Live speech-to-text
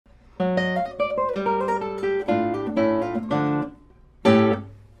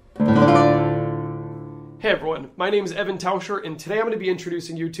Hey everyone, my name is Evan Taucher, and today I'm going to be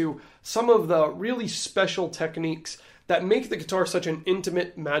introducing you to some of the really special techniques that make the guitar such an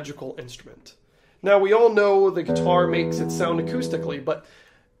intimate, magical instrument. Now, we all know the guitar makes it sound acoustically, but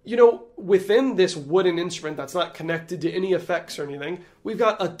within this wooden instrument that's not connected to any effects or anything, we've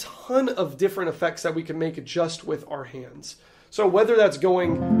got a ton of different effects that we can make just with our hands. So whether that's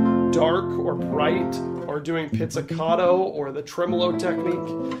going dark or bright, or doing pizzicato or the tremolo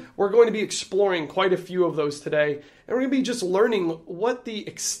technique, we're going to be exploring quite a few of those today, and we're going to be just learning what the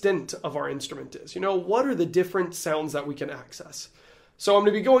extent of our instrument is. What are the different sounds that we can access? So I'm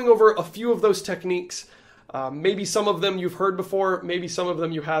going to be going over a few of those techniques. Maybe some of them you've heard before, maybe some of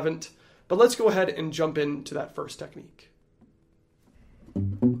them you haven't, but let's go ahead and jump into that first technique.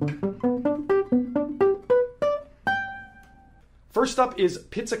 First up is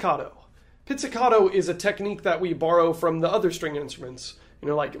pizzicato. Pizzicato is a technique that we borrow from the other string instruments,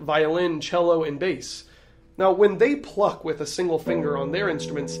 like violin, cello, and bass. Now, when they pluck with a single finger on their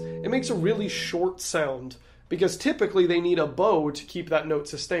instruments, it makes a really short sound because typically they need a bow to keep that note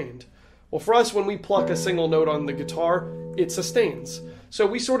sustained. Well, for us, when we pluck a single note on the guitar, it sustains. So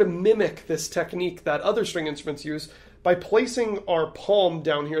we sort of mimic this technique that other string instruments use by placing our palm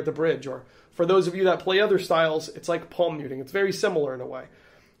down here at the bridge, or for those of you that play other styles, it's like palm muting. It's very similar in a way,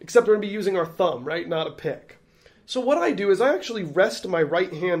 except we're going to be using our thumb, right? Not a pick. So what I do is I actually rest my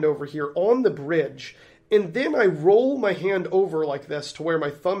right hand over here on the bridge, and then I roll my hand over like this to where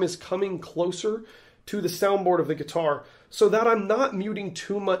my thumb is coming closer to the soundboard of the guitar so that I'm not muting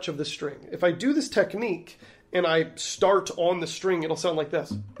too much of the string. If I do this technique and I start on the string, it'll sound like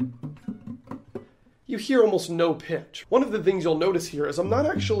this. You hear almost no pitch. One of the things you'll notice here is I'm not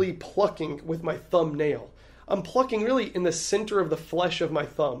actually plucking with my thumbnail. I'm plucking really in the center of the flesh of my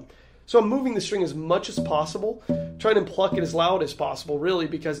thumb. So I'm moving the string as much as possible, trying to pluck it as loud as possible, really,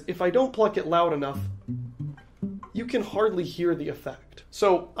 because if I don't pluck it loud enough, you can hardly hear the effect.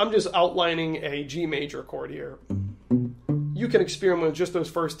 So I'm just outlining a G major chord here. You can experiment with just those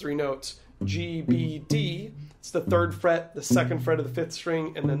first three notes. G, B, D. It's the 3rd fret, the 2nd fret of the 5th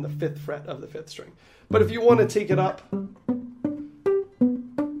string, and then the 5th fret of the 5th string. But if you want to take it up,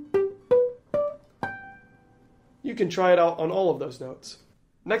 you can try it out on all of those notes.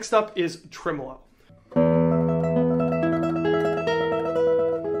 Next up is tremolo.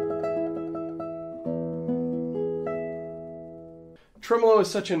 Tremolo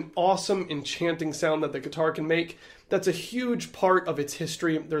is such an awesome, enchanting sound that the guitar can make. That's a huge part of its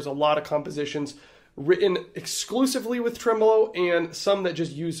history. There's a lot of compositions written exclusively with tremolo and some that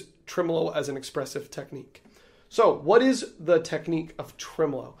just use tremolo as an expressive technique. So what is the technique of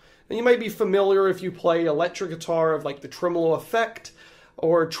tremolo? And you might be familiar if you play electric guitar of like the tremolo effect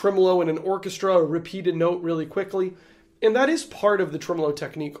or tremolo in an orchestra, a repeated note really quickly. And that is part of the tremolo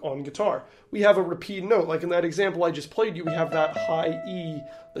technique on guitar. We have a repeated note, like in that example I just played you, we have that high E,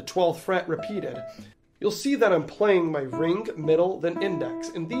 the 12th fret repeated. You'll see that I'm playing my ring, middle, then index,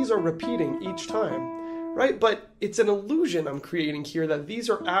 and these are repeating each time, right? But it's an illusion I'm creating here that these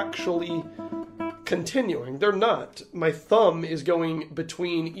are actually continuing. They're not. My thumb is going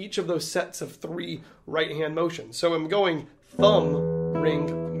between each of those sets of 3 right hand motions. So I'm going thumb,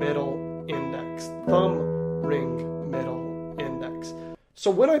 ring, middle, index, thumb, ring, middle, index. So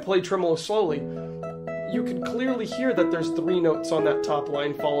when I play tremolo slowly, you can clearly hear that there's 3 notes on that top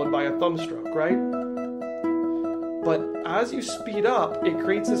line followed by a thumb stroke, right? But as you speed up, it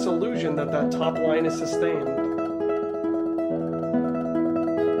creates this illusion that that top line is sustained.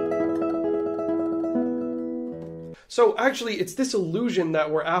 So actually, it's this illusion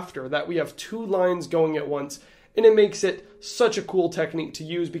that we're after, that we have 2 lines going at once, and it makes it such a cool technique to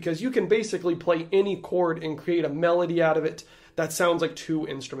use because you can basically play any chord and create a melody out of it that sounds like 2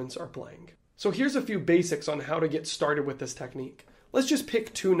 instruments are playing. So here's a few basics on how to get started with this technique. Let's just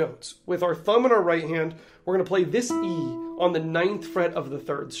pick 2 notes. With our thumb in our right hand, we're going to play this E on the 9th fret of the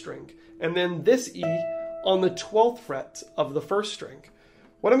 3rd string, and then this E on the 12th fret of the 1st string.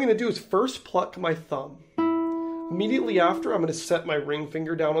 What I'm going to do is first pluck my thumb. Immediately after, I'm going to set my ring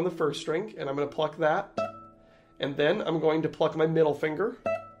finger down on the 1st string, and I'm going to pluck that. And then I'm going to pluck my middle finger,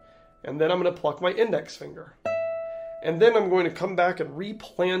 and then I'm going to pluck my index finger. And then I'm going to come back and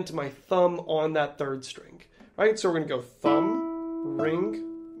replant my thumb on that 3rd string. Right? So we're going to go thumb,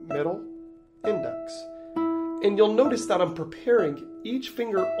 ring, middle, index. And you'll notice that I'm preparing each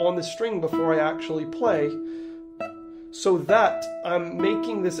finger on the string before I actually play so that I'm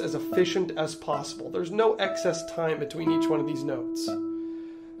making this as efficient as possible. There's no excess time between each one of these notes.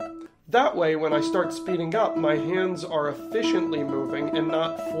 That way, when I start speeding up, my hands are efficiently moving and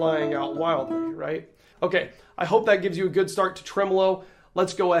not flying out wildly, right? Okay, I hope that gives you a good start to tremolo.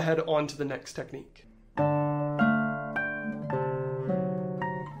 Let's go ahead on to the next technique.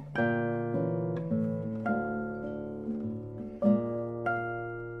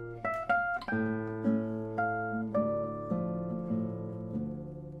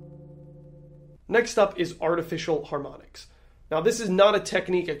 Next up is artificial harmonics. Now, this is not a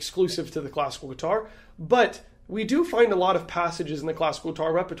technique exclusive to the classical guitar, but we do find a lot of passages in the classical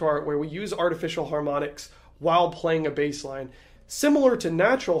guitar repertoire where we use artificial harmonics while playing a bass line. Similar to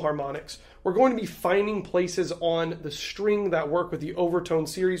natural harmonics, we're going to be finding places on the string that work with the overtone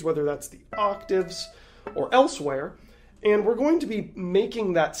series, whether that's the octaves or elsewhere, and we're going to be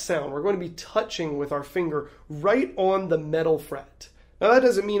making that sound. We're going to be touching with our finger right on the metal fret. Now, that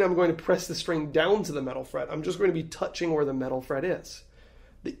doesn't mean I'm going to press the string down to the metal fret. I'm just going to be touching where the metal fret is.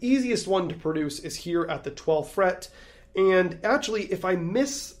 The easiest one to produce is here at the 12th fret. And actually, if I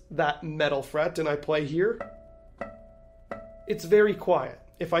miss that metal fret and I play here, it's very quiet.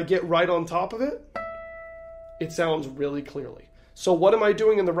 If I get right on top of it, it sounds really clearly. So what am I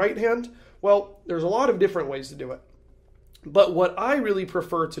doing in the right hand? Well, there's a lot of different ways to do it. But what I really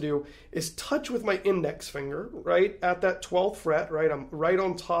prefer to do is touch with my index finger right at that 12th fret, right? I'm right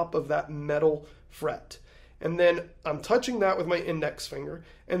on top of that metal fret. And then I'm touching that with my index finger.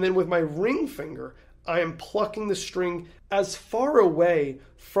 And then with my ring finger, I am plucking the string as far away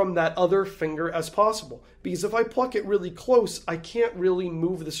from that other finger as possible. Because if I pluck it really close, I can't really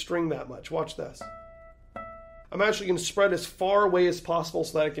move the string that much. Watch this. I'm actually going to spread as far away as possible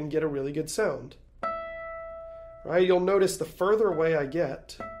so that I can get a really good sound. Right? You'll notice the further away I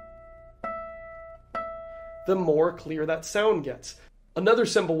get, the more clear that sound gets. Another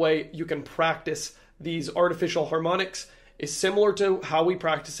simple way you can practice these artificial harmonics is similar to how we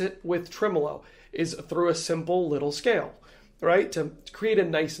practice it with tremolo, is through a simple little scale, right? To create a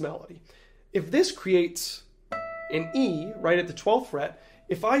nice melody. If this creates an E right at the 12th fret,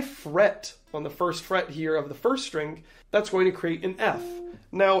 if I fret on the first fret here of the first string, that's going to create an F.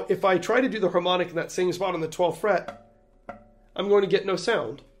 Now, if I try to do the harmonic in that same spot on the 12th fret, I'm going to get no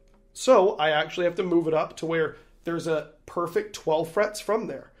sound. So I actually have to move it up to where there's a perfect 12 frets from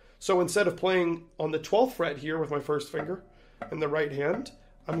there. So instead of playing on the 12th fret here with my first finger in the right hand,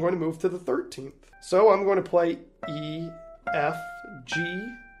 I'm going to move to the 13th. So I'm going to play E, F, G,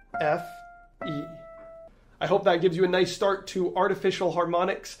 F, E. I hope that gives you a nice start to artificial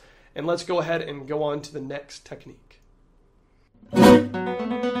harmonics, and let's go ahead and go on to the next technique.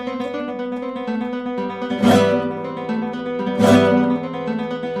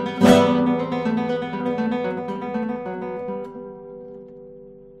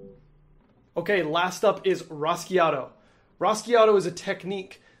 Okay, last up is rasgueado. Rasgueado is a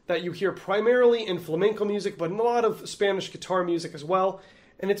technique that you hear primarily in flamenco music, but in a lot of Spanish guitar music as well.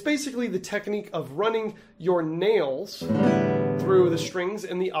 And it's basically the technique of running your nails through the strings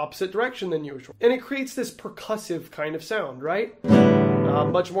in the opposite direction than usual. And it creates this percussive kind of sound, right?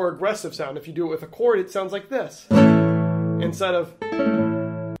 Much more aggressive sound. If you do it with a chord, it sounds like this instead of...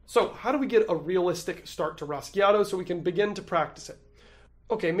 So how do we get a realistic start to rasgueado so we can begin to practice it?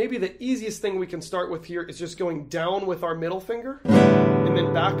 Okay, maybe the easiest thing we can start with here is just going down with our middle finger and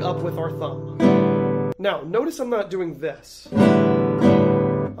then back up with our thumb. Now, notice I'm not doing this.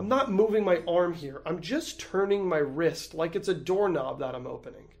 I'm not moving my arm here. I'm just turning my wrist like it's a doorknob that I'm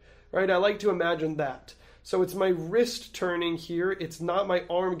opening, right? I like to imagine that. So it's my wrist turning here. It's not my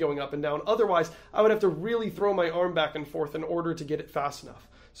arm going up and down. Otherwise, I would have to really throw my arm back and forth in order to get it fast enough.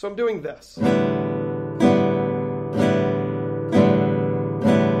 So I'm doing this.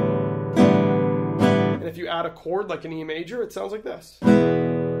 And if you add a chord like an E major, it sounds like this.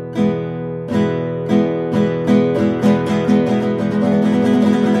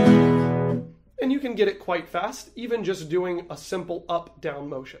 And you can get it quite fast, even just doing a simple up-down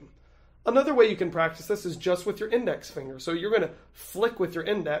motion. Another way you can practice this is just with your index finger. So you're going to flick with your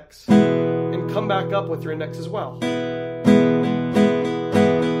index and come back up with your index as well.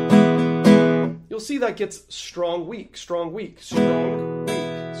 You'll see that gets strong, weak, strong, weak, strong,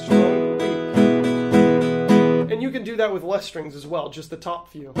 weak, strong, weak. And you can do that with less strings as well, just the top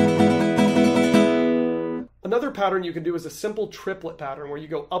few. Another pattern you can do is a simple triplet pattern where you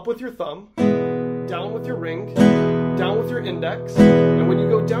go up with your thumb, down with your ring, down with your index, and when you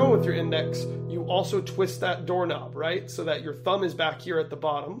go down with your index, you also twist that doorknob, right? So that your thumb is back here at the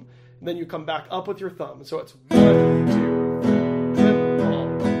bottom, and then you come back up with your thumb. So it's 1, 2, 3, triple,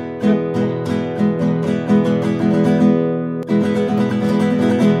 triple.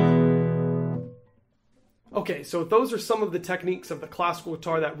 Okay, so those are some of the techniques of the classical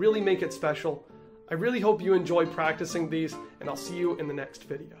guitar that really make it special. I really hope you enjoy practicing these, and I'll see you in the next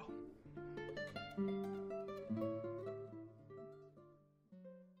video.